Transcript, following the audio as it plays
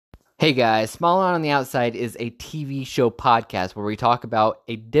Hey guys, Smaller on the Outside is a TV show podcast where we talk about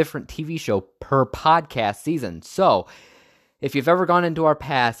a different TV show per podcast season. So, if you've ever gone into our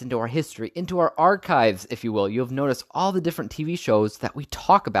past, into our history, into our archives, if you will, you'll have noticed all the different TV shows that we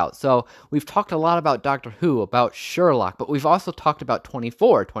talk about. So, we've talked a lot about Doctor Who, about Sherlock, but we've also talked about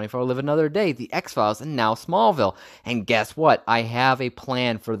 24 Live Another Day, The X-Files, and now Smallville. And guess what? I have a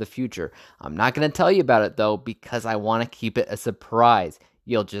plan for the future. I'm not going to tell you about it though, because I want to keep it a surprise.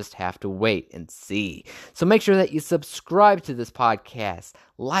 You'll just have to wait and see. So make sure that you subscribe to this podcast,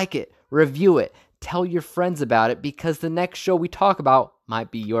 like it, review it, tell your friends about it, because the next show we talk about might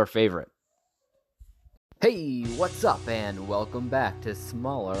be your favorite. Hey, what's up, and welcome back to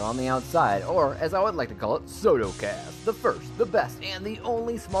Smaller on the Outside, or as I would like to call it, SotoCast, the first, the best, and the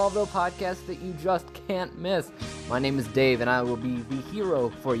only Smallville podcast that you just can't miss. My name is Dave, and I will be the hero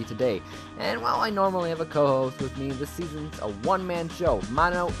for you today. And while I normally have a co-host with me, this season's a one-man show,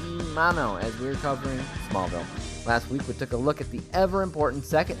 mano y mano, as we're covering Smallville. Last week we took a look at the ever-important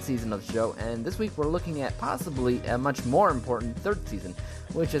second season of the show, and this week we're looking at possibly a much more important third season,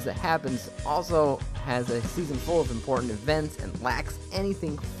 which as it happens also has a season full of important events and lacks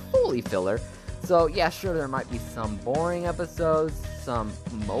anything fully filler. So yeah, sure, there might be some boring episodes, some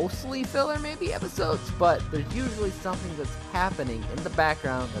mostly filler maybe episodes, but there's usually something that's happening in the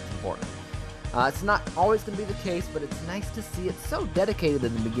background that's important. It's not always going to be the case, but it's nice to see it so dedicated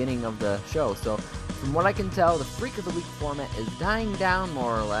in the beginning of the show. So from what I can tell, the Freak of the Week format is dying down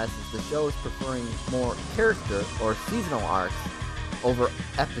more or less, as the show is preferring more character or seasonal arcs over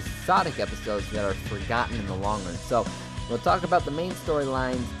episodic episodes that are forgotten in the long run. So we'll talk about the main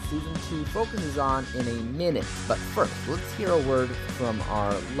storylines Season 2 focuses on in a minute. But first, let's hear a word from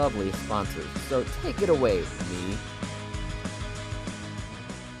our lovely sponsors. So take it away, me.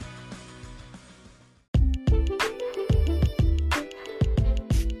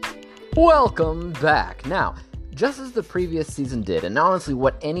 Welcome back. Now, just as the previous season did, and honestly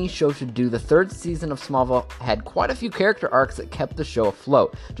what any show should do, the third season of Smallville had quite a few character arcs that kept the show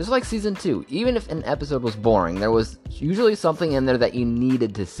afloat. Just like Season 2, even if an episode was boring, there was usually something in there that you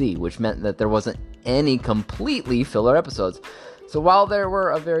needed to see, which meant that there wasn't any completely filler episodes. So while there were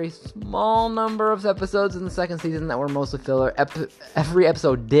a very small number of episodes in the second season that were mostly filler, every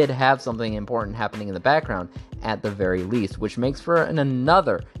episode did have something important happening in the background at the very least, which makes for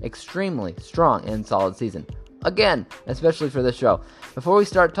another extremely strong and solid season. Again, especially for this show. Before we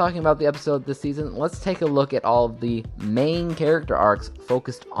start talking about the episode this season, let's take a look at all of the main character arcs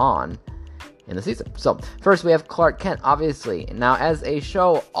focused on in the season. So, first we have Clark Kent, obviously. Now, as a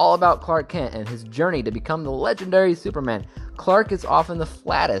show all about Clark Kent and his journey to become the legendary Superman, Clark is often the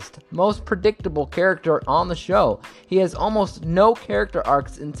flattest, most predictable character on the show. He has almost no character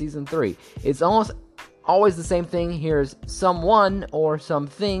arcs in Season 3. It's almost always the same thing. Here's someone or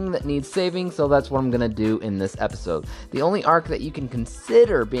something that needs saving, so that's what I'm going to do in this episode. The only arc that you can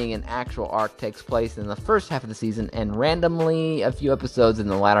consider being an actual arc takes place in the first half of the season, and randomly a few episodes in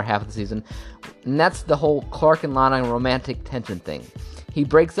the latter half of the season, and that's the whole Clark and Lana romantic tension thing. He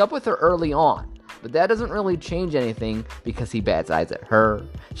breaks up with her early on, but that doesn't really change anything because he bad sides at her,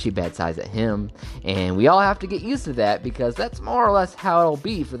 she bad sides at him, and we all have to get used to that because that's more or less how it'll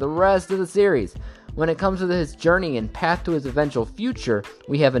be for the rest of the series. When it comes to his journey and path to his eventual future,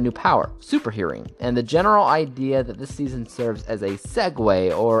 we have a new power, super hearing, and the general idea that this season serves as a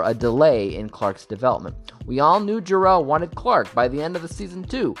segue or a delay in Clark's development. We all knew Jor-El wanted Clark by the end of the Season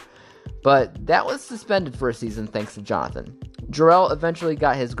 2, but that was suspended for a season thanks to Jonathan. Jor-El eventually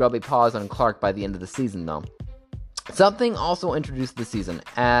got his grubby paws on Clark by the end of the season though. Something also introduced this season,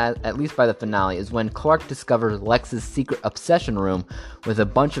 at least by the finale, is when Clark discovers Lex's secret obsession room with a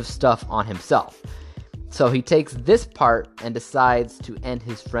bunch of stuff on himself. So he takes this part and decides to end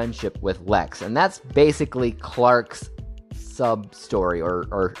his friendship with Lex, and that's basically Clark's sub-story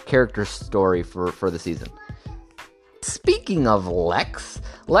or character story for the season. Speaking of Lex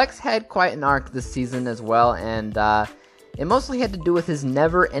had quite an arc this season as well, and it mostly had to do with his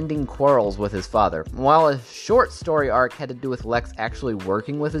never-ending quarrels with his father. While a short story arc had to do with Lex actually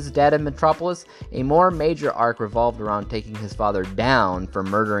working with his dad in Metropolis, a more major arc revolved around taking his father down for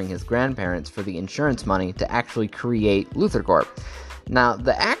murdering his grandparents for the insurance money to actually create Luthor Corp. Now,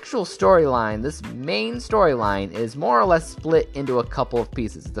 the actual storyline, this main storyline, is more or less split into a couple of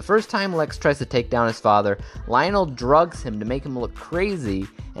pieces. The first time Lex tries to take down his father, Lionel drugs him to make him look crazy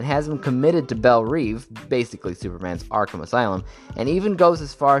and has him committed to Belle Reve, basically Superman's Arkham Asylum, and even goes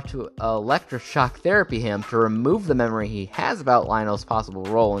as far to electroshock therapy him to remove the memory he has about Lionel's possible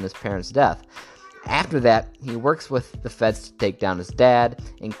role in his parents' death. After that, he works with the feds to take down his dad,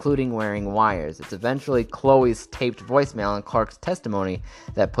 including wearing wires. It's eventually Chloe's taped voicemail and Clark's testimony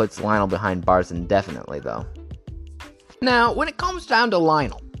that puts Lionel behind bars indefinitely, though. Now, when it comes down to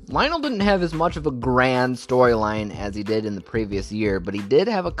Lionel didn't have as much of a grand storyline as he did in the previous year, but he did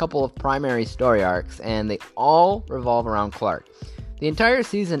have a couple of primary story arcs, and they all revolve around Clark. The entire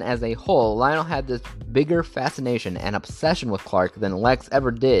season as a whole, Lionel had this bigger fascination and obsession with Clark than Lex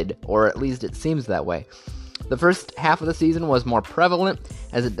ever did, or at least it seems that way. The first half of the season was more prevalent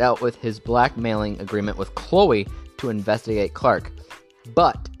as it dealt with his blackmailing agreement with Chloe to investigate Clark.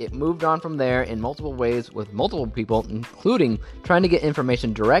 But it moved on from there in multiple ways with multiple people, including trying to get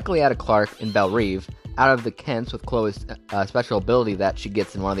information directly out of Clark in Belle Reve, out of the Kents with Chloe's special ability that she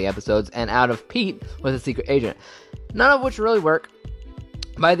gets in one of the episodes, and out of Pete with a secret agent. None of which really work.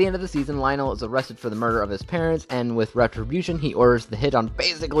 By the end of the season, Lionel is arrested for the murder of his parents, and with retribution, he orders the hit on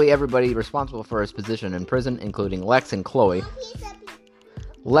basically everybody responsible for his position in prison, including Lex and Chloe.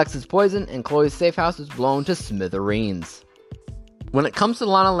 Lex is poisoned, and Chloe's safe house is blown to smithereens. When it comes to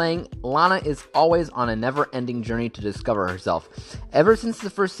Lana Lang, Lana is always on a never-ending journey to discover herself. Ever since the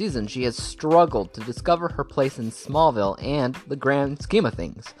first season, she has struggled to discover her place in Smallville and the grand scheme of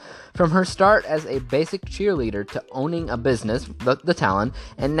things. From her start as a basic cheerleader to owning a business, the Talon,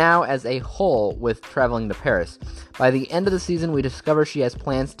 and now as a whole with traveling to Paris. By the end of the season, we discover she has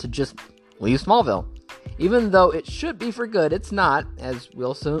plans to just leave Smallville. Even though it should be for good, it's not, as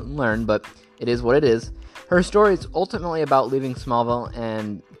we'll soon learn, but it is what it is. Her story is ultimately about leaving Smallville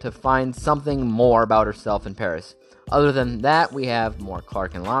and to find something more about herself in Paris. Other than that, we have more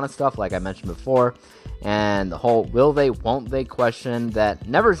Clark and Lana stuff, like I mentioned before, and the whole will they, won't they question that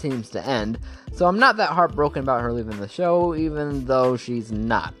never seems to end, so I'm not that heartbroken about her leaving the show, even though she's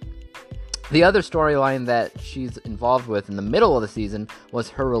not. The other storyline that she's involved with in the middle of the season was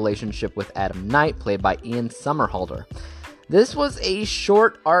her relationship with Adam Knight, played by Ian Somerhalder. This was a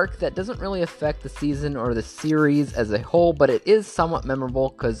short arc that doesn't really affect the season or the series as a whole, but it is somewhat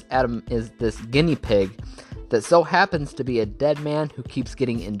memorable because Adam is this guinea pig that so happens to be a dead man who keeps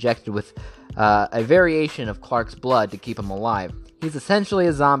getting injected with a variation of Clark's blood to keep him alive. He's essentially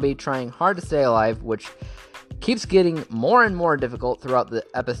a zombie trying hard to stay alive, which keeps getting more and more difficult throughout the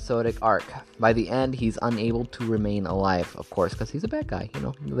episodic arc. By the end, he's unable to remain alive, of course, because he's a bad guy, you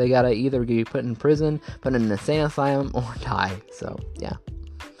know. They gotta either be put in prison, put in an insane asylum, or die, so, yeah.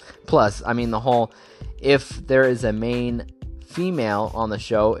 Plus, I mean, the whole, if there is a main female on the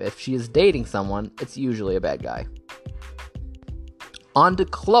show, if she is dating someone, it's usually a bad guy. On to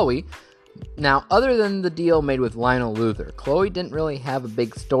Chloe. Now, other than the deal made with Lionel Luthor, Chloe didn't really have a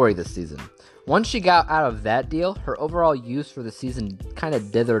big story this season. Once she got out of that deal, her overall use for the season kind of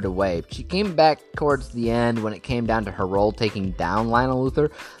dithered away. She came back towards the end when it came down to her role taking down Lionel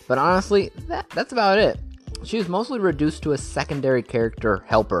Luthor, but honestly, that's about it. She was mostly reduced to a secondary character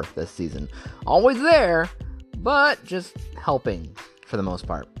helper this season. Always there, but just helping for the most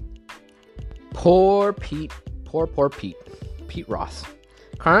part. Poor Pete. Poor Pete. Pete Ross.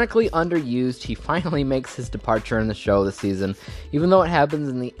 Chronically underused, he finally makes his departure in the show this season. Even though it happens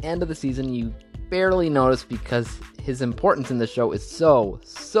in the end of the season, you barely notice because his importance in the show is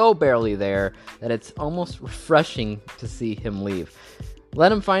so barely there that it's almost refreshing to see him leave.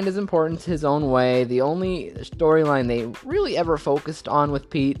 Let him find his importance his own way. The only storyline they really ever focused on with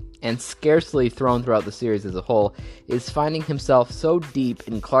Pete, and scarcely thrown throughout the series as a whole, is finding himself so deep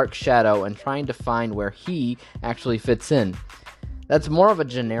in Clark's shadow and trying to find where he actually fits in. That's more of a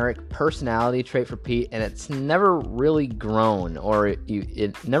generic personality trait for Pete, and it's never really grown, or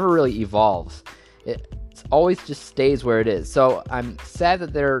it never really evolves. It always just stays where it is. So I'm sad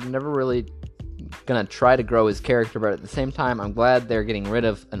that they're never really going to try to grow his character, but at the same time, I'm glad they're getting rid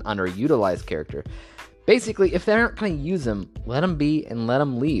of an underutilized character. Basically, if they aren't going to use him, let him be and let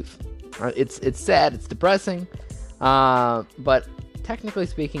him leave. It's sad, it's depressing, but technically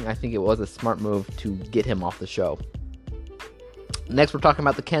speaking, I think it was a smart move to get him off the show. Next, we're talking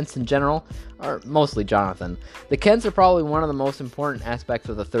about the Kents in general, or mostly Jonathan. The Kents are probably one of the most important aspects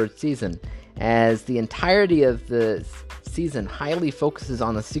of the third season, as the entirety of the season highly focuses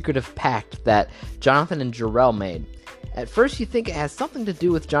on the secretive pact that Jonathan and Jor-El made. At first, you think it has something to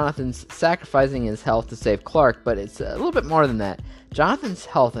do with Jonathan's sacrificing his health to save Clark, but it's a little bit more than that. Jonathan's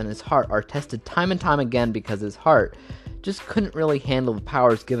health and his heart are tested time and time again because his heart just couldn't really handle the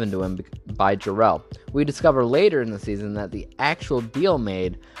powers given to him by Jor-El. We discover later in the season that the actual deal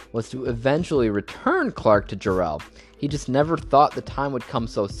made was to eventually return Clark to Jor-El. He just never thought the time would come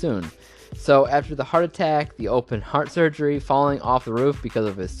so soon. So after the heart attack, the open heart surgery, falling off the roof because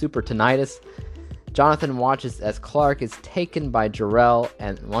of his super tinnitus, Jonathan watches as Clark is taken by Jor-El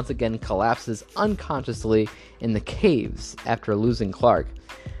and once again collapses unconsciously in the caves after losing Clark.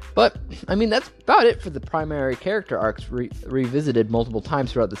 But, that's about it for the primary character arcs revisited multiple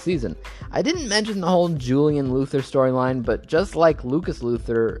times throughout the season. I didn't mention the whole Julian Luthor storyline, but just like Lucas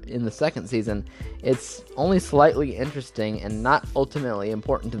Luthor in the second season, it's only slightly interesting and not ultimately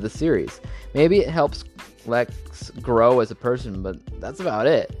important to the series. Maybe it helps Lex grow as a person, but that's about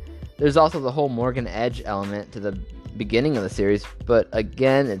it. There's also the whole Morgan Edge element to the beginning of the series, but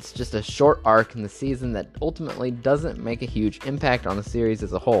again, it's just a short arc in the season that ultimately doesn't make a huge impact on the series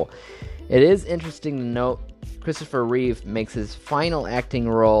as a whole. It is interesting to note Christopher Reeve makes his final acting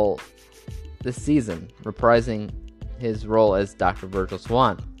role this season, reprising his role as Dr. Virgil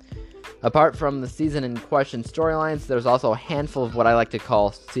Swan. Apart from the season in question storylines, there's also a handful of what I like to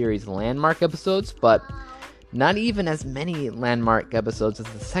call series landmark episodes, but not even as many landmark episodes as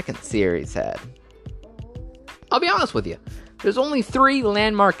the second series had. I'll be honest with you, there's only 3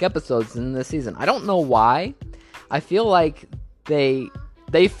 landmark episodes in this season. I don't know why. I feel like they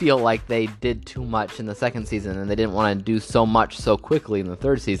feel like they did too much in the second season and they didn't want to do so much so quickly in the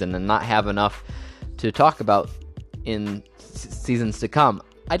third season and not have enough to talk about in seasons to come.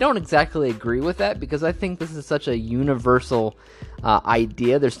 I don't exactly agree with that because I think this is such a universal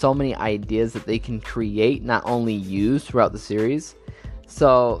idea. There's so many ideas that they can create, not only use throughout the series.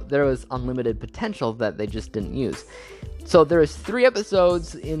 So there was unlimited potential that they just didn't use. So there was 3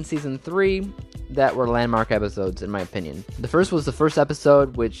 episodes in season 3 that were landmark episodes, in my opinion. The first was the first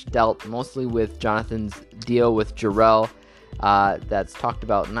episode, which dealt mostly with Jonathan's deal with Jor-El. That's talked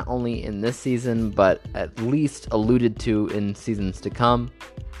about not only in this season, but at least alluded to in seasons to come.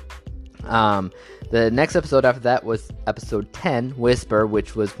 The next episode after that was episode 10, Whisper,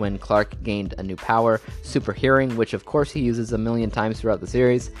 which was when Clark gained a new power, Super Hearing, which of course he uses a million times throughout the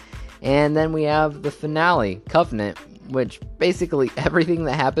series. And then we have the finale, Covenant, which basically everything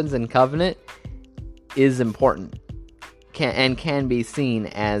that happens in Covenant is important and can be seen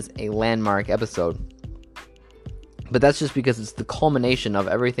as a landmark episode. But that's just because it's the culmination of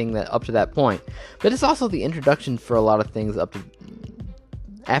everything that up to that point. But it's also the introduction for a lot of things up to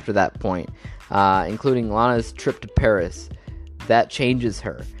after that point, including Lana's trip to Paris. That changes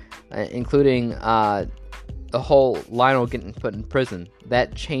her, including the whole Lionel getting put in prison.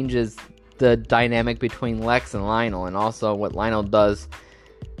 That changes the dynamic between Lex and Lionel, and also what Lionel does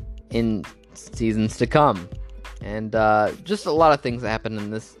in seasons to come. And just a lot of things that happen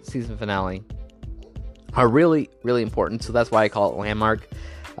in this season finale are really, really important, so that's why I call it landmark.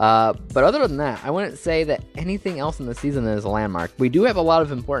 But other than that, I wouldn't say that anything else in the season is a landmark. We do have a lot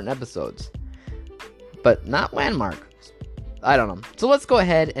of important episodes, but not landmarks. I don't know. So let's go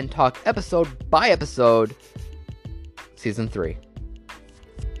ahead and talk episode by episode, season 3.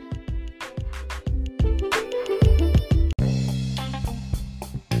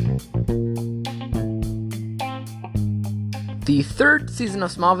 The third season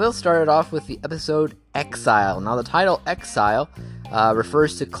of Smallville started off with the episode Exile. Now the title Exile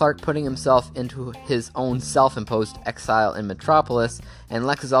refers to Clark putting himself into his own self-imposed exile in Metropolis, and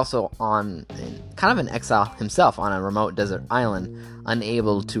Lex is also on kind of an exile himself on a remote desert island,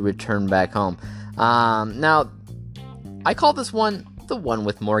 unable to return back home. Now, I call this one the one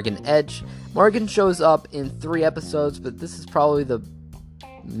with Morgan Edge. Morgan shows up in 3 episodes, but this is probably the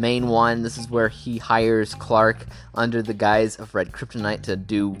main one. This is where he hires Clark under the guise of Red Kryptonite to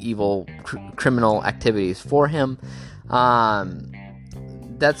do evil criminal activities for him.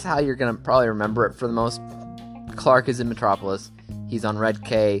 That's how you're going to probably remember it for the most. Clark is in Metropolis. He's on Red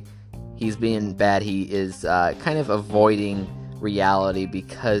K. He's being bad. He is kind of avoiding reality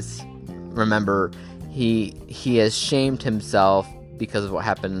because, remember, he has shamed himself because of what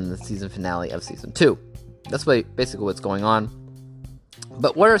happened in the season finale of season 2. That's basically what's going on.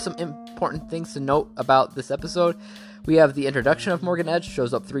 But what are some important things to note about this episode? We have the introduction of Morgan Edge,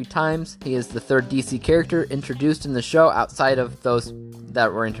 shows up 3 times. He is the 3rd DC character introduced in the show outside of those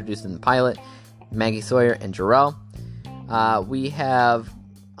that were introduced in the pilot, Maggie Sawyer and Jor-El. We have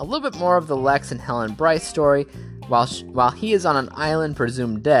a little bit more of the Lex and Helen Bryce story. While he is on an island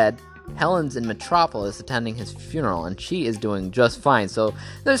presumed dead, Helen's in Metropolis attending his funeral, and she is doing just fine. So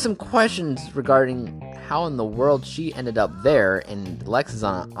there's some questions regarding how in the world she ended up there, and Lex is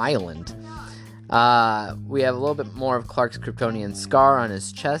on an island. We have a little bit more of Clark's Kryptonian scar on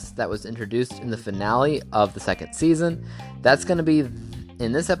his chest that was introduced in the finale of the 2nd season. That's going to be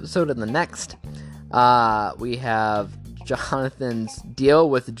in this episode and the next. We have Jonathan's deal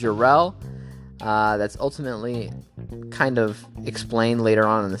with Jor-El. That's ultimately kind of explained later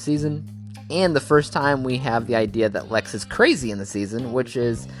on in the season. And the first time we have the idea that Lex is crazy in the season, which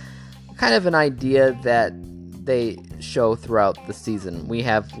is kind of an idea that they show throughout the season. We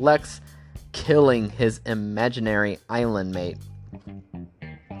have Lex killing his imaginary island mate.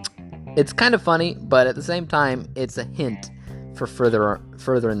 It's kind of funny, but at the same time, it's a hint for further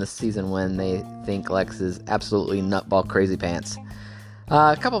in the season when they think Lex is absolutely nutball crazy pants.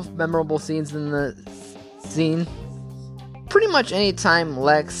 A couple of memorable scenes in the scene. Pretty much any time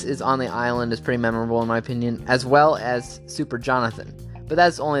Lex is on the island is pretty memorable in my opinion, as well as Super Jonathan. But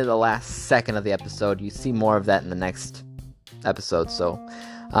that's only the last second of the episode. You see more of that in the next episode. So,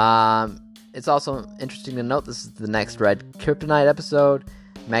 it's also interesting to note this is the next Red Kryptonite episode.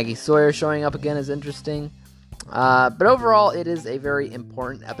 Maggie Sawyer showing up again is interesting. But overall, it is a very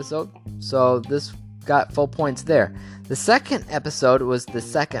important episode. So this got full points there. The second episode was the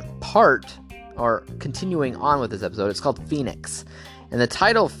second part, or continuing on with this episode. It's called Phoenix. And the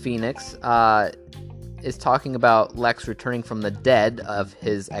title Phoenix is talking about Lex returning from the dead of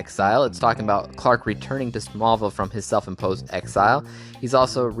his exile. It's talking about Clark returning to Smallville from his self-imposed exile. He's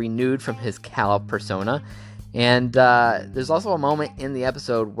also renewed from his Kal persona. And there's also a moment in the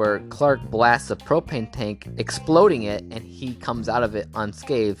episode where Clark blasts a propane tank, exploding it, and he comes out of it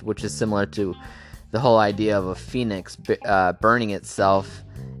unscathed, which is similar to the whole idea of a phoenix burning itself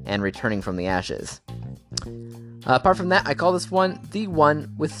and returning from the ashes. Apart from that, I call this one the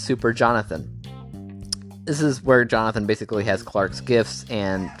one with Super Jonathan. This is where Jonathan basically has Clark's gifts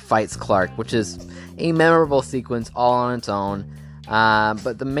and fights Clark, which is a memorable sequence all on its own.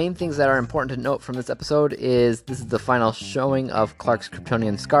 But the main things that are important to note from this episode is this is the final showing of Clark's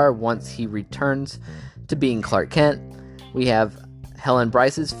Kryptonian scar once he returns to being Clark Kent. We have Helen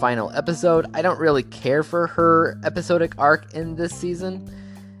Bryce's final episode. I don't really care for her episodic arc in this season,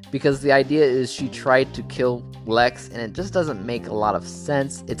 because the idea is she tried to kill Lex, and it just doesn't make a lot of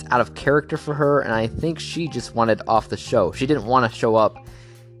sense. It's out of character for her, and I think she just wanted off the show. She didn't want to show up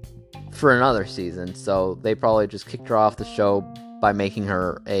for another season, so they probably just kicked her off the show by making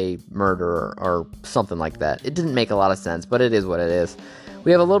her a murderer or something like that. It didn't make a lot of sense, but it is what it is.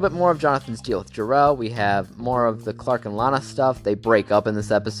 We have a little bit more of Jonathan's deal with Jor-El. We have more of the Clark and Lana stuff. They break up in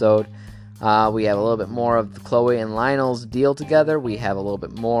this episode. We have a little bit more of Chloe and Lionel's deal together. We have a little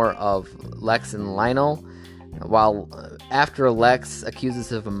bit more of Lex and Lionel. While after Lex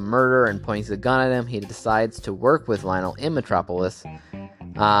accuses him of a murder and points a gun at him, he decides to work with Lionel in Metropolis.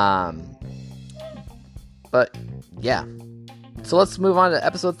 But yeah. So let's move on to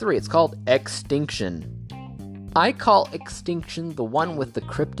episode 3. It's called Extinction. I call Extinction the one with the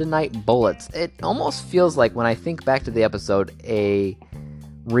kryptonite bullets. It almost feels like, when I think back to the episode, a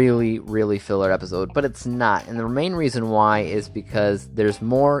really filler episode, but it's not. And the main reason why is because there's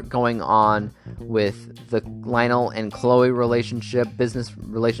more going on with the Lionel and Chloe business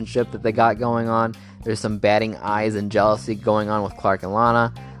relationship that they got going on. There's some batting eyes and jealousy going on with Clark and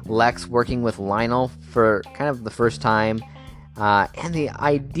Lana. Lex working with Lionel for kind of the first time. And the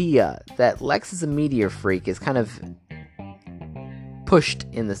idea that Lex is a meteor freak is kind of pushed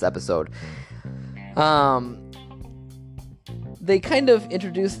in this episode. They kind of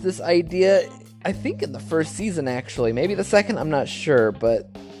introduced this idea, I think in the first season actually, maybe the second, I'm not sure,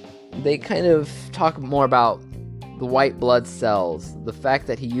 but they kind of talk more about the white blood cells, the fact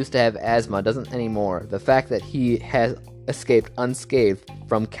that he used to have asthma, doesn't anymore, the fact that he has escaped unscathed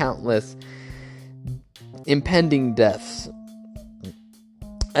from countless impending deaths.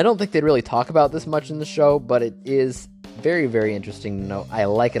 I don't think they'd really talk about this much in the show, but it is very interesting to know. I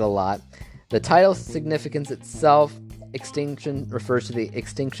like it a lot. The title significance itself, Extinction, refers to the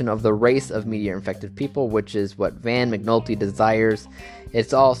extinction of the race of meteor-infected people, which is what Van McNulty desires.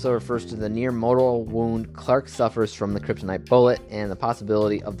 It also refers to the near mortal wound Clark suffers from the kryptonite bullet and the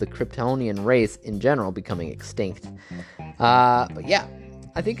possibility of the Kryptonian race in general becoming extinct. But yeah,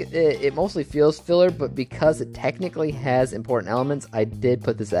 I think it mostly feels filler, but because it technically has important elements, I did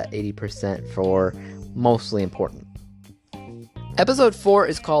put this at 80% for mostly important. Episode 4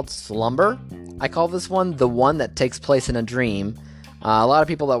 is called Slumber. I call this one the one that takes place in a dream. A lot of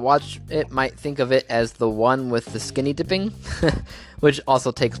people that watch it might think of it as the one with the skinny dipping, which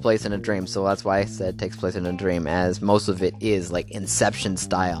also takes place in a dream, so that's why I said takes place in a dream, as most of it is like Inception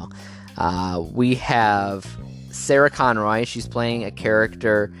style. We have Sarah Conroy. She's playing a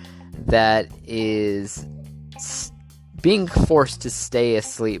character that is being forced to stay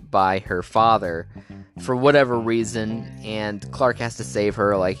asleep by her father for whatever reason, and Clark has to save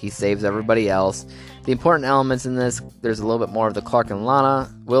her like he saves everybody else. The important elements in this, there's a little bit more of the Clark and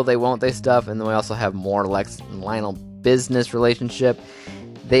Lana, will they, won't they stuff, and then we also have more Lex and Lionel business relationship.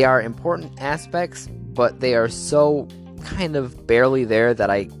 They are important aspects, but they are so kind of barely there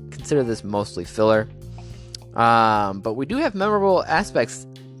that I consider this mostly filler. But we do have memorable aspects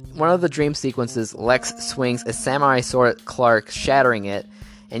one of the dream sequences, Lex swings a samurai sword at Clark, shattering it,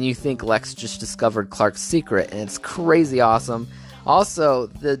 and you think Lex just discovered Clark's secret, and it's crazy awesome. Also,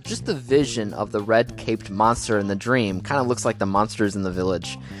 the vision of the red-caped monster in the dream kind of looks like the monsters in the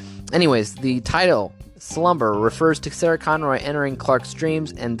village. Anyways, the title, Slumber, refers to Sarah Conroy entering Clark's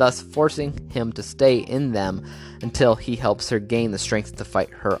dreams and thus forcing him to stay in them until he helps her gain the strength to fight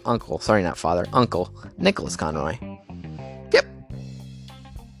her uncle, Nicholas Conroy. Yep.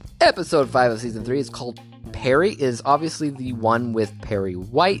 Episode 5 of Season 3 is called Perry, is obviously the one with Perry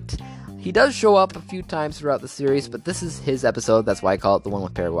White. He does show up a few times throughout the series, but this is his episode, that's why I call it the one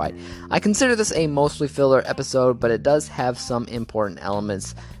with Perry White. I consider this a mostly filler episode, but it does have some important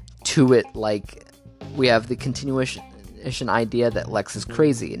elements to it, like we have the continuation idea that Lex is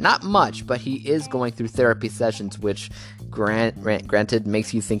crazy. Not much, but he is going through therapy sessions, which granted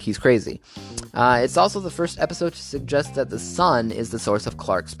makes you think he's crazy. It's also the first episode to suggest that the sun is the source of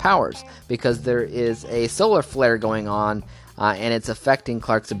Clark's powers, because there is a solar flare going on, and it's affecting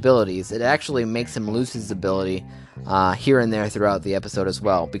Clark's abilities. It actually makes him lose his ability here and there throughout the episode as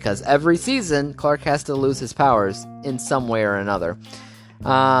well, because every season, Clark has to lose his powers in some way or another.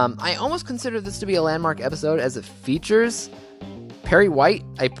 I almost consider this to be a landmark episode as it features Perry White,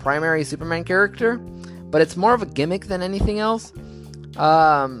 a primary Superman character, but it's more of a gimmick than anything else.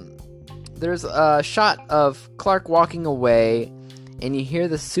 There's a shot of Clark walking away, and you hear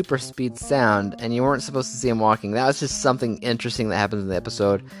the super speed sound, and you weren't supposed to see him walking. That was just something interesting that happens in the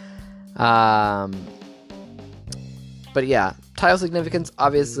episode. But yeah, title significance,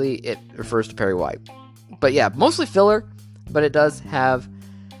 obviously, it refers to Perry White. But yeah, mostly filler, but it does have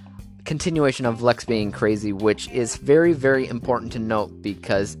continuation of Lex being crazy, which is very, very important to note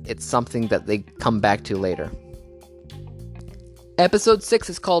because it's something that they come back to later. Episode 6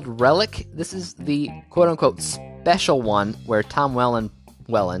 is called Relic. This is the quote-unquote special one where Tom Welling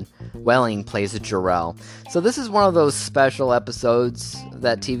plays Jor-El. So this is one of those special episodes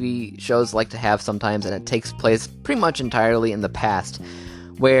that TV shows like to have sometimes, and it takes place pretty much entirely in the past,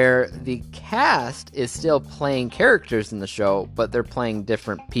 where the cast is still playing characters in the show, but they're playing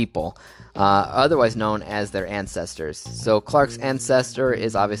different people, otherwise known as their ancestors. So Clark's ancestor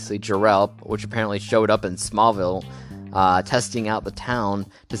is obviously Jor-El, which apparently showed up in Smallville, testing out the town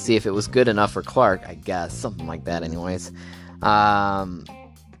to see if it was good enough for Clark, I guess. Something like that anyways. But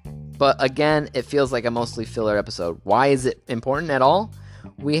again, it feels like a mostly filler episode. Why is it important at all?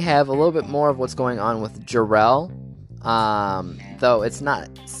 We have a little bit more of what's going on with Jor-El, though it's not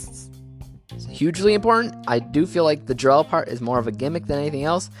hugely important. I do feel like the Jor-El part is more of a gimmick than anything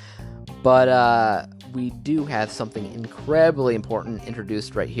else, but we do have something incredibly important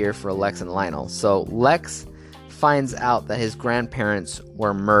introduced right here for Lex and Lionel. So Lex finds out that his grandparents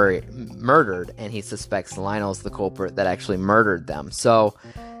were murdered, and he suspects Lionel's the culprit that actually murdered them. So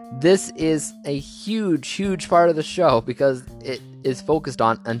this is a huge part of the show because it is focused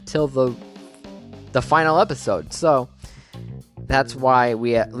on until the final episode. So that's why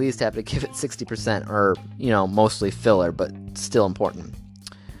we at least have to give it 60%, or, mostly filler, but still important.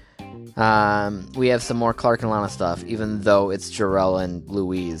 We have some more Clark and Lana stuff, even though it's Jor-El and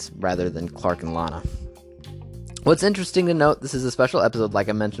Louise rather than Clark and Lana. What's interesting to note, this is a special episode, like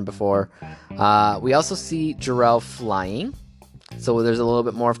I mentioned before. We also see Jor-El flying. So there's a little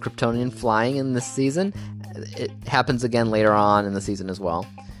bit more of Kryptonian flying in this season. It happens again later on in the season as well.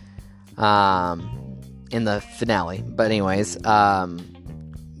 In the finale. But anyways,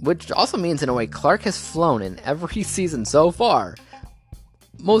 which also means in a way Clark has flown in every season so far.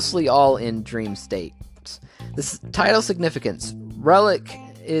 Mostly all in dream states. This title significance. Relic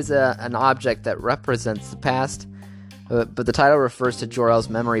is an object that represents the past, but the title refers to Jor-El's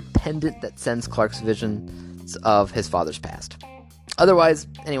memory pendant that sends Clark's visions of his father's past. Otherwise,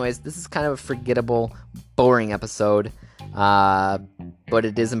 anyways, this is kind of a forgettable, boring episode, but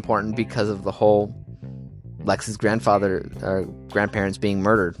it is important because of the whole Lex's grandparents being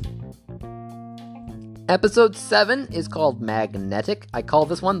murdered. Episode 7 is called Magnetic. I call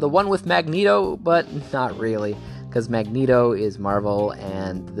this one the one with Magneto, but not really, because Magneto is Marvel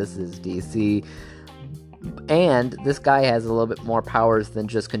and this is DC. And this guy has a little bit more powers than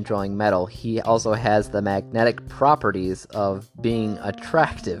just controlling metal. He also has the magnetic properties of being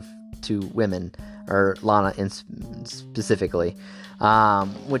attractive to women, or Lana specifically,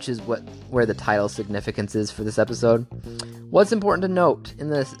 which is where the title significance is for this episode. What's important to note in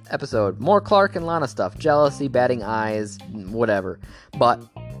this episode? More Clark and Lana stuff. Jealousy, batting eyes, whatever. But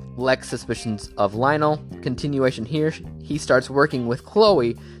Lex suspicions of Lionel. Continuation here. He starts working with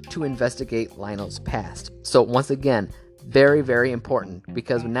Chloe to investigate Lionel's past. So once again, very, very important,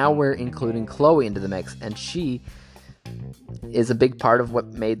 because now we're including Chloe into the mix, and she is a big part of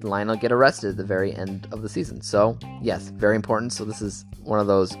what made Lionel get arrested at the very end of the season. So, yes, very important. So this is one of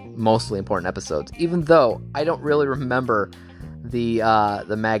those mostly important episodes. Even though I don't really remember the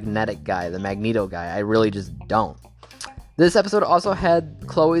magnetic guy, the Magneto guy. I really just don't. This episode also had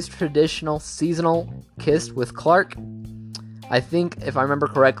Chloe's traditional seasonal kiss with Clark. I think, if I remember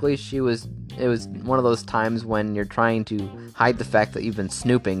correctly, it was one of those times when you're trying to hide the fact that you've been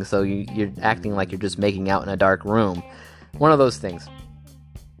snooping, so you're acting like you're just making out in a dark room. One of those things.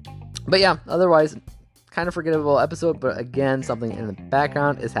 But yeah, otherwise, kind of forgettable episode, but again, something in the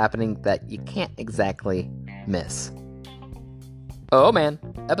background is happening that you can't exactly miss. Oh man,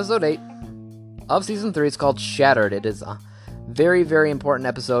 episode 8 of season 3 is called Shattered. It is a very, very important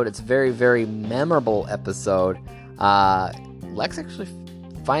episode. It's a very, very memorable episode. Lex actually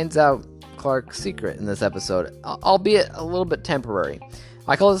finds out Clark's secret in this episode, albeit a little bit temporary.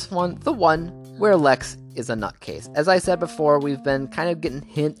 I call this one the one where Lex is a nutcase. As I said before, we've been kind of getting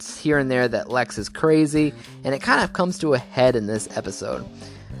hints here and there that Lex is crazy, and it kind of comes to a head in this episode.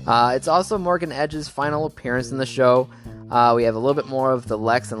 It's also Morgan Edge's final appearance in the show. We have a little bit more of the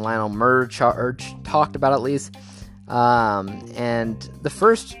Lex and Lionel murder charge talked about, at least. And the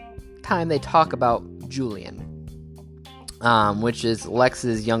first time they talk about Julian, which is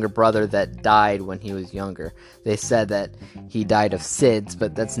Lex's younger brother that died when he was younger. They said that he died of SIDS,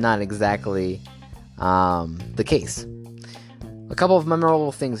 but that's not exactly the case. A couple of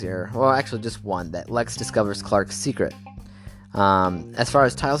memorable things here. Well, actually just one, that Lex discovers Clark's secret. As far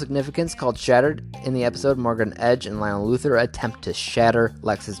as title significance, called Shattered, in the episode, Morgan Edge and Lionel Luthor attempt to shatter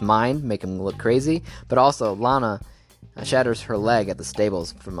Lex's mind, make him look crazy, but also Lana shatters her leg at the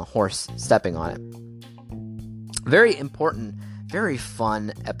stables from a horse stepping on it. Very important, very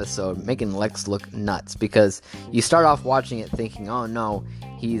fun episode, making Lex look nuts, because you start off watching it thinking, oh no,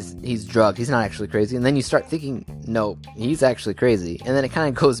 he's drugged, he's not actually crazy, and then you start thinking, no, he's actually crazy, and then it kind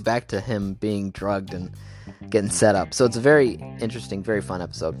of goes back to him being drugged and getting set up. So it's a very interesting, very fun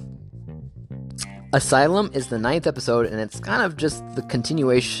episode. Asylum is the 9th episode, and it's kind of just the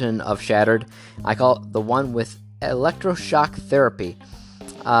continuation of Shattered. I call it the one with electroshock therapy.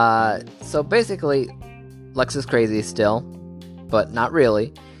 So basically, Lex is crazy still, but not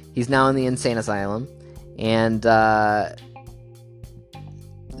really. He's now in the insane asylum, and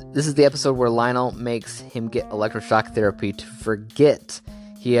this is the episode where Lionel makes him get electroshock therapy to forget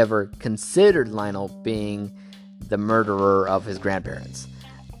he ever considered Lionel being the murderer of his grandparents.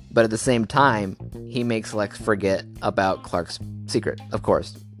 But at the same time, he makes Lex forget about Clark's secret, of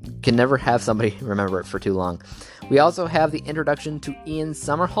course. Can never have somebody remember it for too long. We also have the introduction to Ian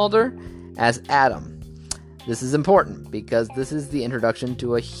Somerhalder as Adam. This is important because this is the introduction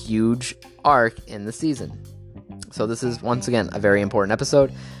to a huge arc in the season. So this is, once again, a very important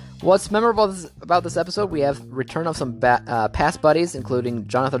episode. What's memorable about this episode, we have return of some past buddies, including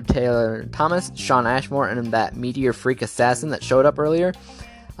Jonathan Taylor Thomas, Shawn Ashmore, and that Meteor Freak assassin that showed up earlier.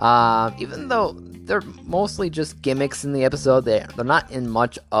 Even though they're mostly just gimmicks in the episode, they're not in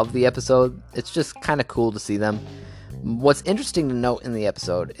much of the episode. It's just kind of cool to see them. What's interesting to note in the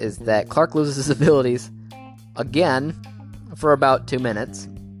episode is that Clark loses his abilities again for about 2 minutes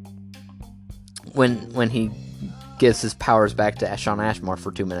when he gives his powers back to Shawn Ashmore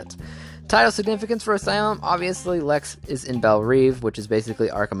for 2 minutes. Title significance for Asylum, obviously Lex is in Belle Reve, which is basically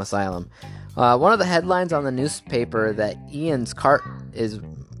Arkham Asylum. One of the headlines on the newspaper that Ian's cart is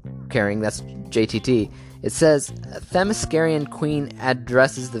carrying, that's JTT, it says, Themyscirian Queen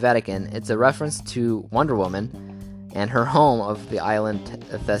addresses the Vatican. It's a reference to Wonder Woman and her home of the island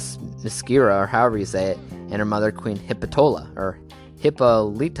Themyscira, or however you say it, and her mother, Queen Hippolyta, or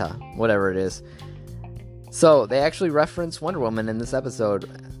Hippolyta, whatever it is. So, they actually reference Wonder Woman in this episode.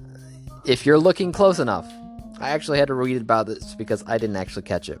 If you're looking close enough. I actually had to read about this because I didn't actually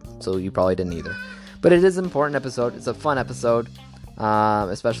catch it, so you probably didn't either. But it is an important episode. It's a fun episode,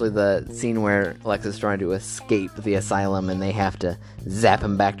 especially the scene where Lex is trying to escape the asylum and they have to zap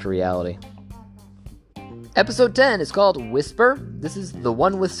him back to reality. Episode 10 is called Whisper. This is the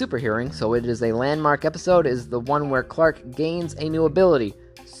one with super hearing, so it is a landmark episode. It is the one where Clark gains a new ability,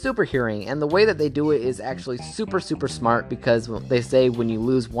 super hearing, and the way that they do it is actually super, super smart, because they say when you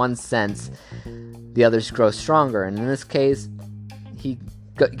lose one sense, the others grow stronger, and in this case, he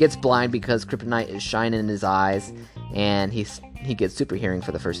gets blind because kryptonite is shining in his eyes, and he gets super hearing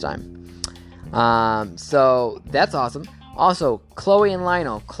for the first time. So that's awesome. Also, Chloe and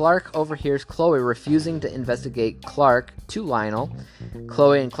Lionel. Clark overhears Chloe refusing to investigate Clark to Lionel.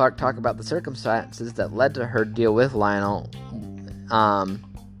 Chloe and Clark talk about the circumstances that led to her deal with Lionel.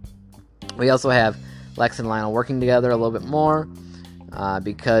 We also have Lex and Lionel working together a little bit more,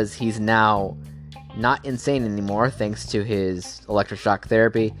 because he's now not insane anymore thanks to his electroshock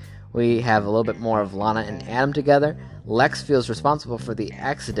therapy. We have a little bit more of Lana and Adam together. Lex feels responsible for the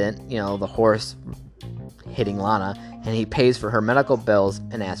accident, the horse hitting Lana, and he pays for her medical bills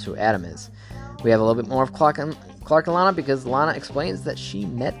and asks who Adam is. We have a little bit more of Clark and Lana because Lana explains that she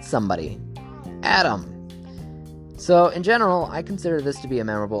met somebody. Adam. So, in general, I consider this to be a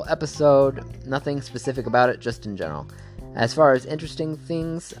memorable episode. Nothing specific about it, just in general. As far as interesting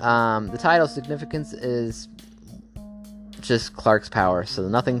things, the title significance is just Clark's power, so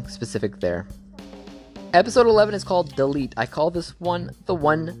nothing specific there. Episode 11 is called Delete. I call this one the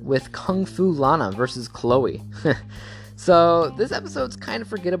one with Kung Fu Lana versus Chloe. So this episode's kind of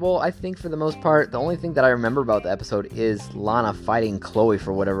forgettable, I think, for the most part. The only thing that I remember about the episode is Lana fighting Chloe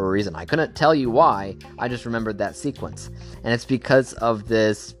for whatever reason. I couldn't tell you why, I just remembered that sequence. And it's because of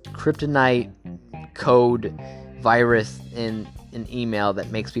this kryptonite code virus in an email that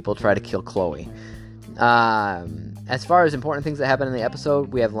makes people try to kill Chloe. As far as important things that happen in the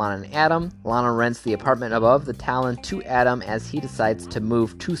episode, we have Lana and Adam. Lana rents the apartment above the Talon to Adam as he decides to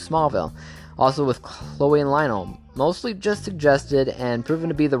move to Smallville. Also with Chloe and Lionel, mostly just suggested and proven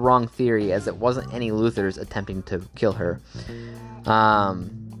to be the wrong theory, as it wasn't any Luthors attempting to kill her.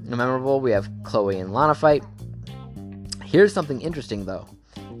 Memorable, we have Chloe and Lana fight. Here's something interesting though.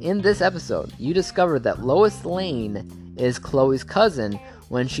 In this episode, you discover that Lois Lane is Chloe's cousin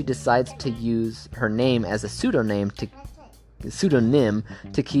when she decides to use her name as a pseudonym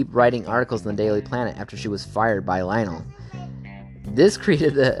to keep writing articles in the Daily Planet after she was fired by Lionel. This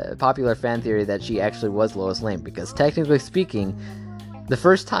created the popular fan theory that she actually was Lois Lane, because technically speaking, the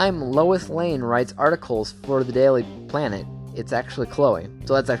first time Lois Lane writes articles for the Daily Planet, it's actually Chloe.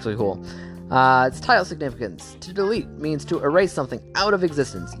 So that's actually cool. Its title significance. To delete means to erase something out of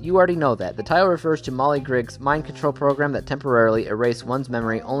existence. You already know that. The title refers to Molly Grigg's mind control program that temporarily erases one's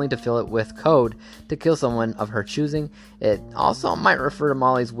memory only to fill it with code to kill someone of her choosing. It also might refer to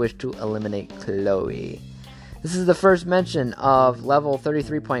Molly's wish to eliminate Chloe. This is the first mention of Level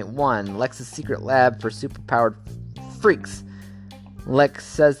 33.1, Lex's secret lab for superpowered freaks. Lex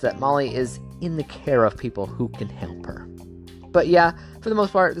says that Molly is in the care of people who can help her. But yeah, for the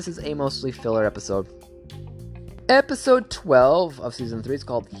most part, this is a mostly filler episode. Episode 12 of Season 3 is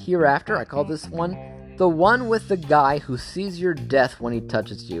called Hereafter. I call this one the one with the guy who sees your death when he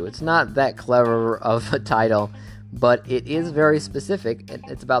touches you. It's not that clever of a title, but it is very specific.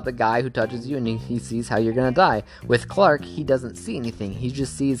 It's about the guy who touches you and he sees how you're going to die. With Clark, he doesn't see anything. He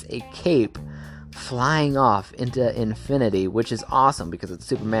just sees a cape flying off into infinity, which is awesome because it's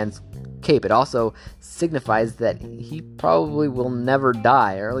Superman's cape. It also signifies that he probably will never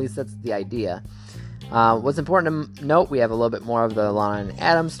die, or at least that's the idea. What's important to note, we have a little bit more of the Lana and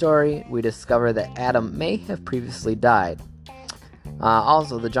Adam story. We discover that Adam may have previously died.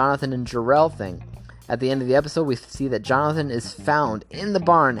 Also, the Jonathan and Jor-El thing. At the end of the episode, we see that Jonathan is found in the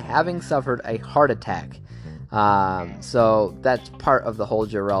barn having suffered a heart attack. So that's part of the whole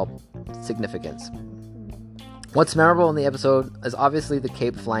Jor-El significance. What's memorable in the episode is obviously the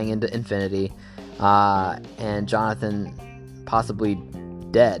cape flying into infinity, and Jonathan possibly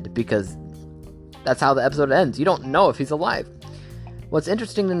dead, because that's how the episode ends. You don't know if he's alive. What's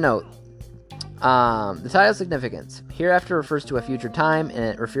interesting to note, the title significance. Hereafter refers to a future time, and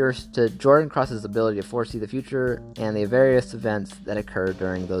it refers to Jordan Cross's ability to foresee the future and the various events that occur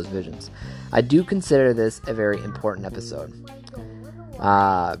during those visions. I do consider this a very important episode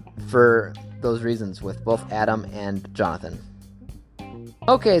for those reasons with both Adam and Jonathan.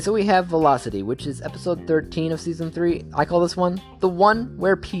 Okay, so we have Velocity, which is episode 13 of season 3. I call this one the one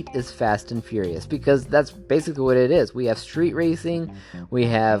where Pete is fast and furious, because that's basically what it is. We have street racing, we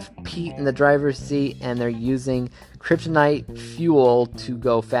have Pete in the driver's seat, and they're using kryptonite fuel to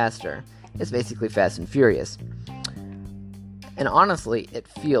go faster. It's basically Fast and Furious. And honestly, it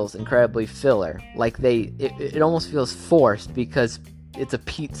feels incredibly filler. Like it almost feels forced, because it's a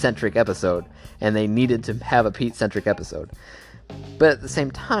Pete-centric episode, and they needed to have a Pete-centric episode. But at the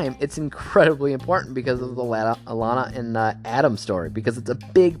same time, it's incredibly important because of the Lana and Adam story, because it's a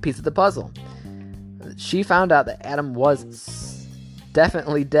big piece of the puzzle. She found out that Adam was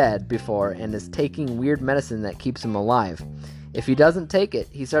definitely dead before and is taking weird medicine that keeps him alive. If he doesn't take it,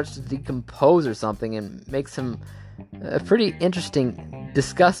 he starts to decompose or something, and makes him a pretty interesting,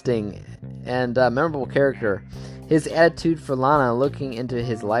 disgusting, and memorable character. His attitude for Lana looking into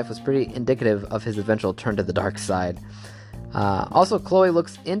his life was pretty indicative of his eventual turn to the dark side. Also, Chloe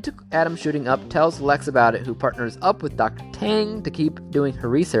looks into Adam shooting up, tells Lex about it, who partners up with Dr. Tang to keep doing her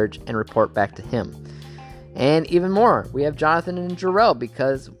research and report back to him. And even more, we have Jonathan and Jor-El,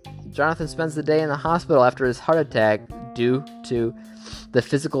 because Jonathan spends the day in the hospital after his heart attack due to the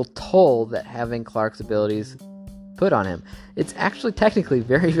physical toll that having Clark's abilities put on him. It's actually technically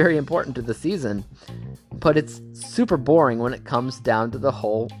very, very important to the season, but it's super boring when it comes down to the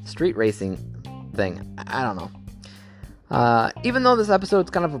whole street racing thing. I don't know. Even though this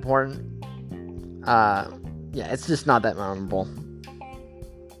episode's kind of important, it's just not that memorable.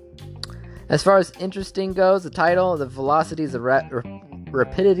 As far as interesting goes, the title, the velocity is the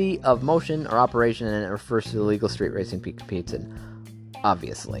rapidity of motion or operation, and it refers to the legal street racing Pete competes in,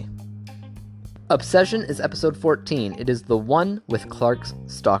 obviously. Obsession is episode 14. It is the one with Clark's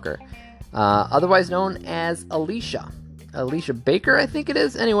stalker, otherwise known as Alicia. Alicia Baker, I think it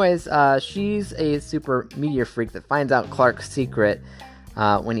is. Anyways, she's a super meteor freak that finds out Clark's secret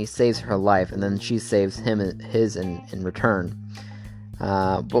when he saves her life, and then she saves his in return.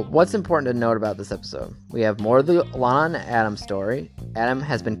 But what's important to note about this episode? We have more of the Lana and Adam story. Adam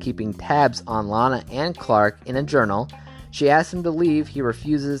has been keeping tabs on Lana and Clark in a journal. She asks him to leave, he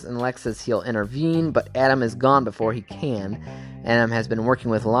refuses, and Lex says he'll intervene, but Adam is gone before he can. Adam has been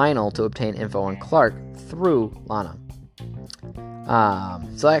working with Lionel to obtain info on Clark through Lana.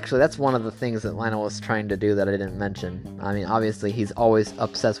 So actually, that's one of the things that Lionel was trying to do that I didn't mention. I mean, obviously, he's always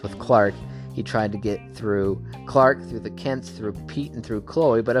obsessed with Clark. He tried to get through Clark, through the Kents, through Pete, and through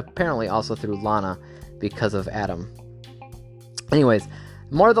Chloe, but apparently also through Lana because of Adam. Anyways,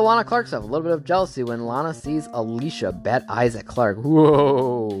 more of the Lana Clark stuff. A little bit of jealousy when Lana sees Alicia bat eyes at Clark.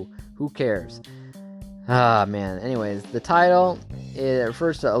 Whoa! Who cares? Ah, man. Anyways, the title, it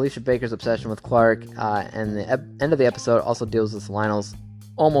refers to Alicia Baker's obsession with Clark, and the end of the episode also deals with Lionel's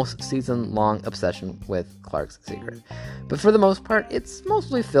almost season-long obsession with Clark's secret. But for the most part, it's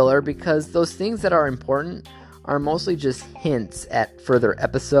mostly filler because those things that are important are mostly just hints at further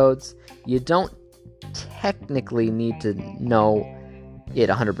episodes. You don't technically need to know it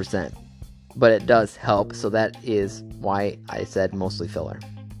 100%, but it does help, so that is why I said mostly filler.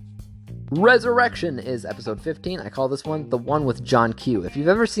 Resurrection is episode 15. I call this one the one with John Q. If you've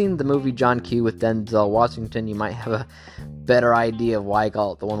ever seen the movie John Q with Denzel Washington, you might have a better idea of why I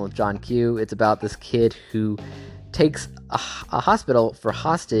call it the one with John Q. It's about this kid who takes a hospital for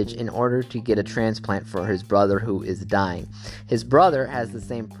hostage in order to get a transplant for his brother who is dying. His brother has the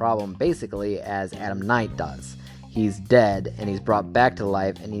same problem basically as Adam Knight does. He's dead and he's brought back to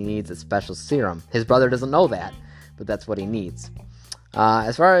life and he needs a special serum. His brother doesn't know that, but that's what he needs.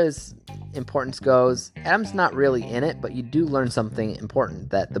 As far as importance goes, Adam's not really in it, but you do learn something important,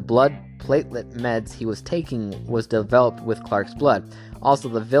 that the blood platelet meds he was taking was developed with Clark's blood. Also,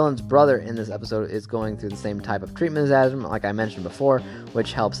 the villain's brother in this episode is going through the same type of treatment as Adam, like I mentioned before,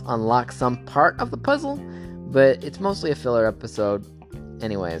 which helps unlock some part of the puzzle, but it's mostly a filler episode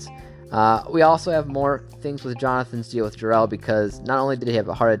anyways. We also have more things with Jonathan's deal with Jor-El, because not only did he have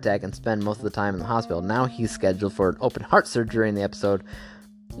a heart attack and spend most of the time in the hospital, now he's scheduled for an open heart surgery in the episode,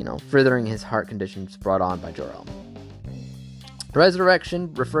 furthering his heart conditions brought on by Jor-El.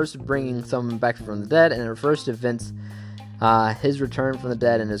 Resurrection refers to bringing someone back from the dead, and it refers to Vince, his return from the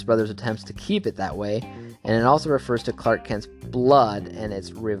dead and his brother's attempts to keep it that way, and it also refers to Clark Kent's blood and